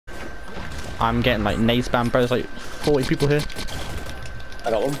I'm getting like nade spam, bro. There's like 40 people here. I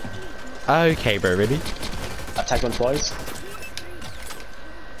got one. Okay, bro, really? I've tagged one twice.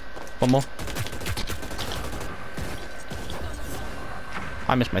 One more.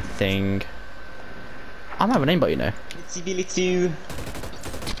 I missed my thing. I'm having an aimbot, you know. Little.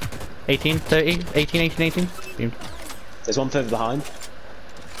 18, 30, 18, 18, 18. Beamed. There's one further behind.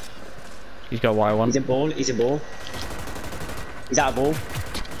 He's got a wire one. He's in ball. He's in ball. He's out of ball.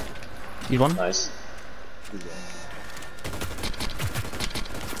 He's one. Nice.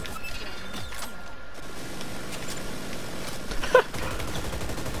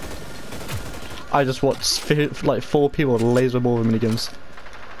 I just watched like 4 people laser ball with miniguns.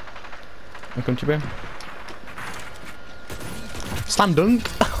 Welcome to you, bro. Slam dunk.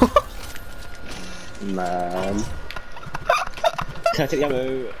 Man. Can I take the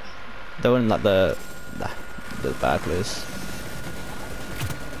ammo? They're in like the bad place.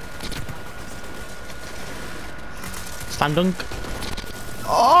 Slam dunk.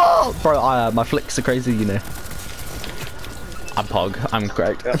 Oh, bro, my flicks are crazy, you know. I'm Pog. I'm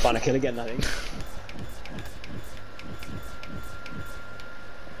Greg. I'll find a kill again, I think.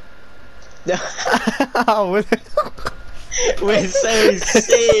 Oh, we're so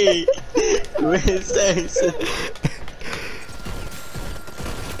sick. We're so sick.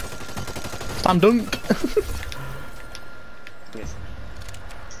 Slam dunk. Yes.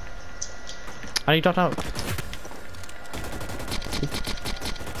 I need dot out.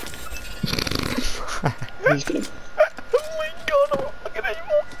 He's gonna... Oh my god, I'm not fucking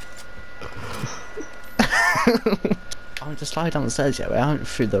anymore. I went to slide down the stairs, yeah, but I went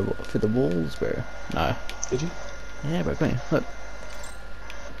through the walls, bro. No. Did you? Yeah, bro, come here. Look.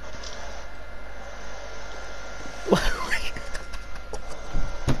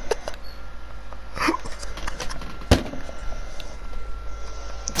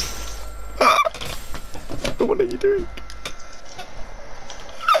 What are you doing?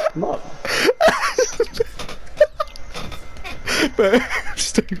 Come on. Bro,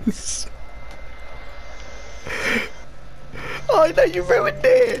 just doing this. Oh no, you ruined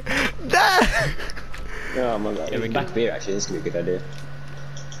it! No! Oh my god. Yeah, we can back beer actually, this is gonna be a good idea.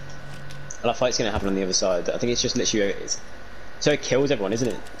 And our fight's gonna happen on the other side. I think it's just literally so it kills everyone, isn't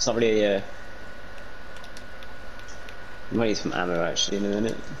it? It's not really a we might need some ammo actually in a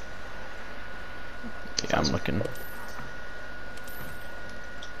minute. Yeah, I'm looking.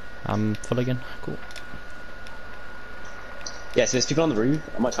 I'm full again. Cool. Yeah, so there's people on the roof.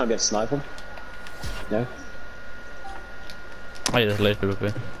 I might try and be able to snipe them. No? Oh yeah, there's loads of people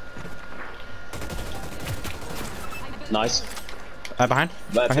up here. Nice. Behind?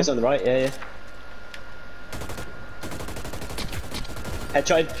 But just on the right, yeah.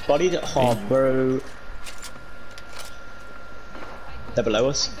 Headshot, bodied. Oh, bro. They're below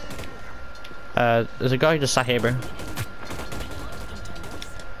us. There's a guy just sat here, bro.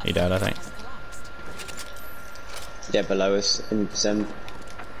 He died, I think. Yeah, below us, 100%.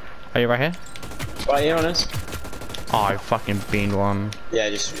 Are you right here? Right here on us. Oh, I fucking beamed one. Yeah,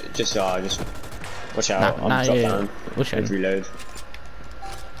 just watch out. I'm drop down. Watch out. Reload.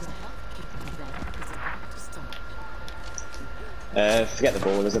 Forget the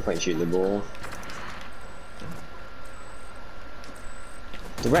ball. There's no point in shooting the ball.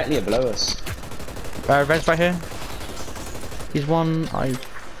 Directly below us. Red's right here. He's one. I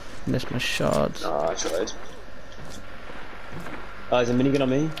missed my shot. Oh, I tried. Oh, there's a minigun on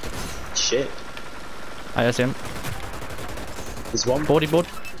me. Shit. I see him. There's one. 40 board.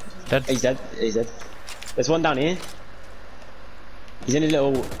 Dead. He's dead. He's dead. There's one down here. He's in a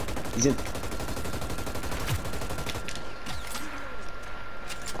little. He's in.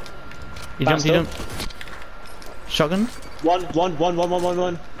 He jumped. He jumped. Shotgun. One.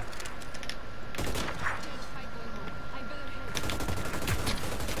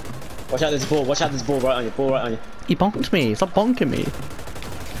 Watch out, there's a ball. Watch out, there's a ball right on you. Ball right on you. He bonked me. Stop bonking me.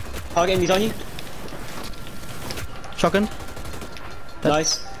 Target him, he's on you. Shotgun. Dead.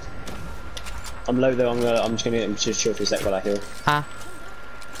 Nice. I'm low though. I'm just gonna chill for a sec while I heal. Ah.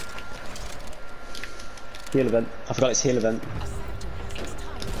 Heal event. I forgot it's heal event.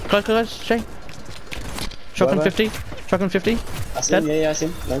 Close, Shay. Shotgun Where? 50. Shotgun 50. That's Dead. him. Yeah, that's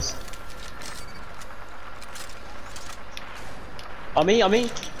him. Nice. On me.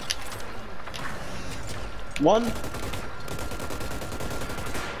 One.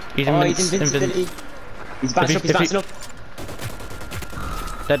 He's He's invincibility. He's bouncing up. He's bouncing up.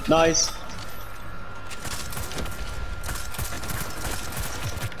 Dead. Nice.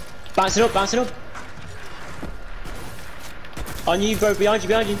 Bouncing up. On you, bro. Behind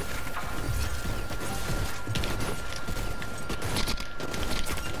you.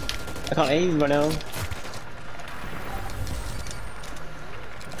 I can't aim right now.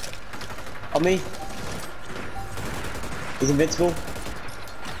 On me. He's invincible.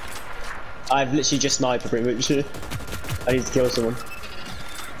 I've literally just sniped pretty much. I need to kill someone.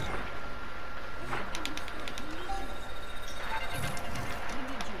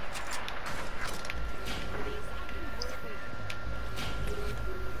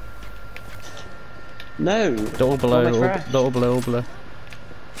 No! Double below, double below.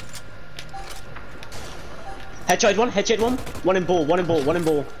 Headshot one. One in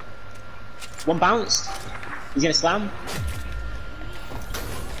ball. One bounced. He's gonna slam.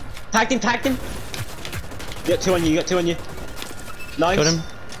 Tagged him. You got two on you. Nice. Got him.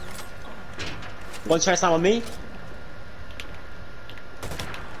 One's trying to slam on me.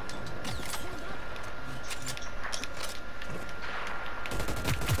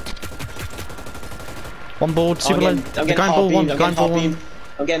 One board, super low. I'm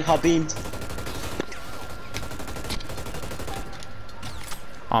getting hard beamed.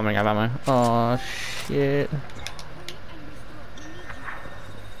 Oh, I'm running out of ammo. Oh, shit.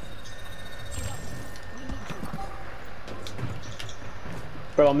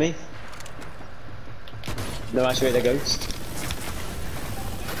 Bro, on me. No, actually, they're ghost.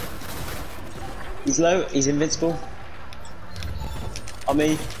 He's low, he's invincible. On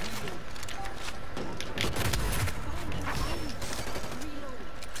me.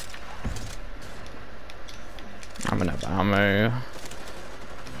 I'm out of ammo.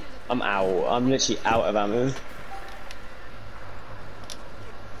 I'm out. I'm literally out of ammo.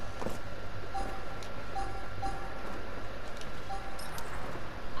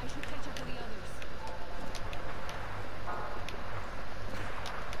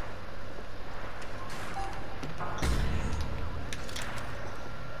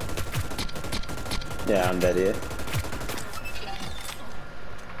 Yeah, I'm dead here.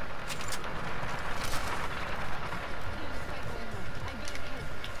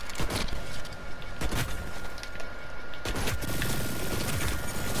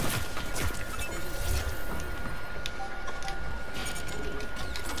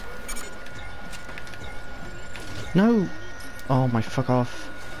 No! Oh my fuck off.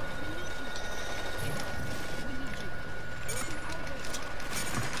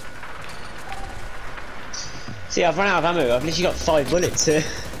 See, I've run out of ammo. I've literally got 5 bullets here.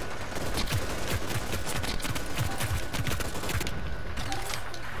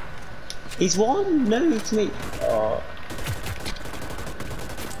 He's one? No, to me. Oh.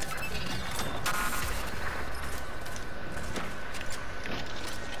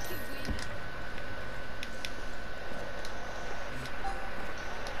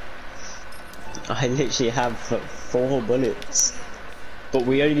 I literally have 4 bullets. But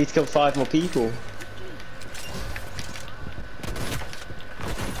we only need to kill 5 more people.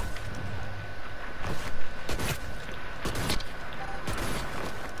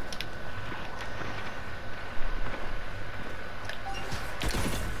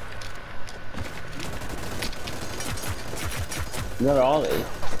 Where are they?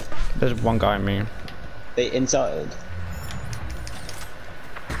 There's one guy on me. They inside.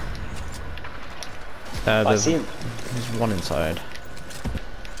 I see him. There's one inside.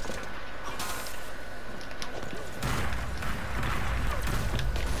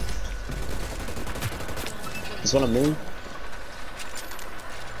 There's one on me.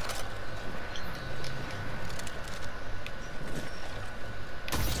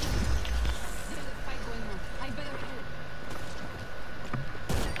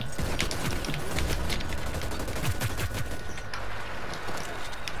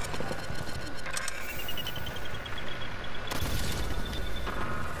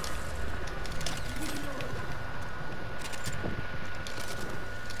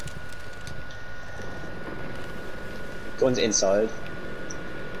 One's inside.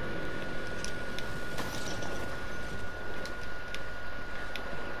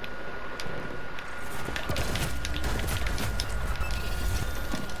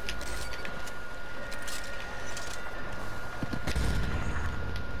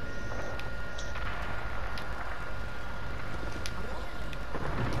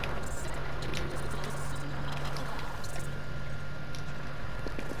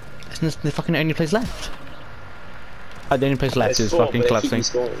 Isn't this the fucking only place left? The only place left is fucking collapsing.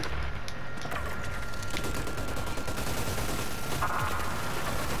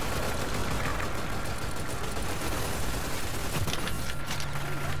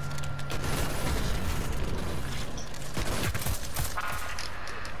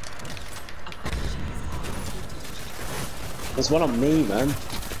 There's one on me, man.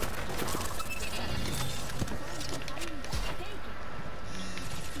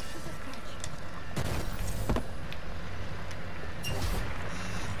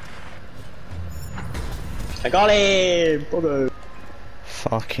 I got him! Bugger.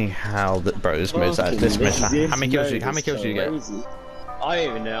 Fucking hell, bro, this mode's like, this mission. How many kills did you get? I don't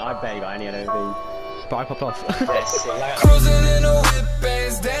even know, I barely got any, I don't think. But I popped off. Cruising in a whip,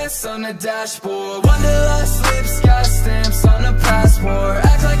 bands dance on the dashboard. Wanderlust lips got stamps on the passport.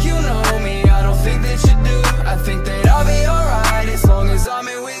 Act like you know me, I don't think that you do. I think that I'll be alright as long as I'm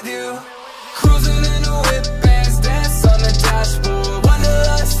in with you. Cruising in a whip.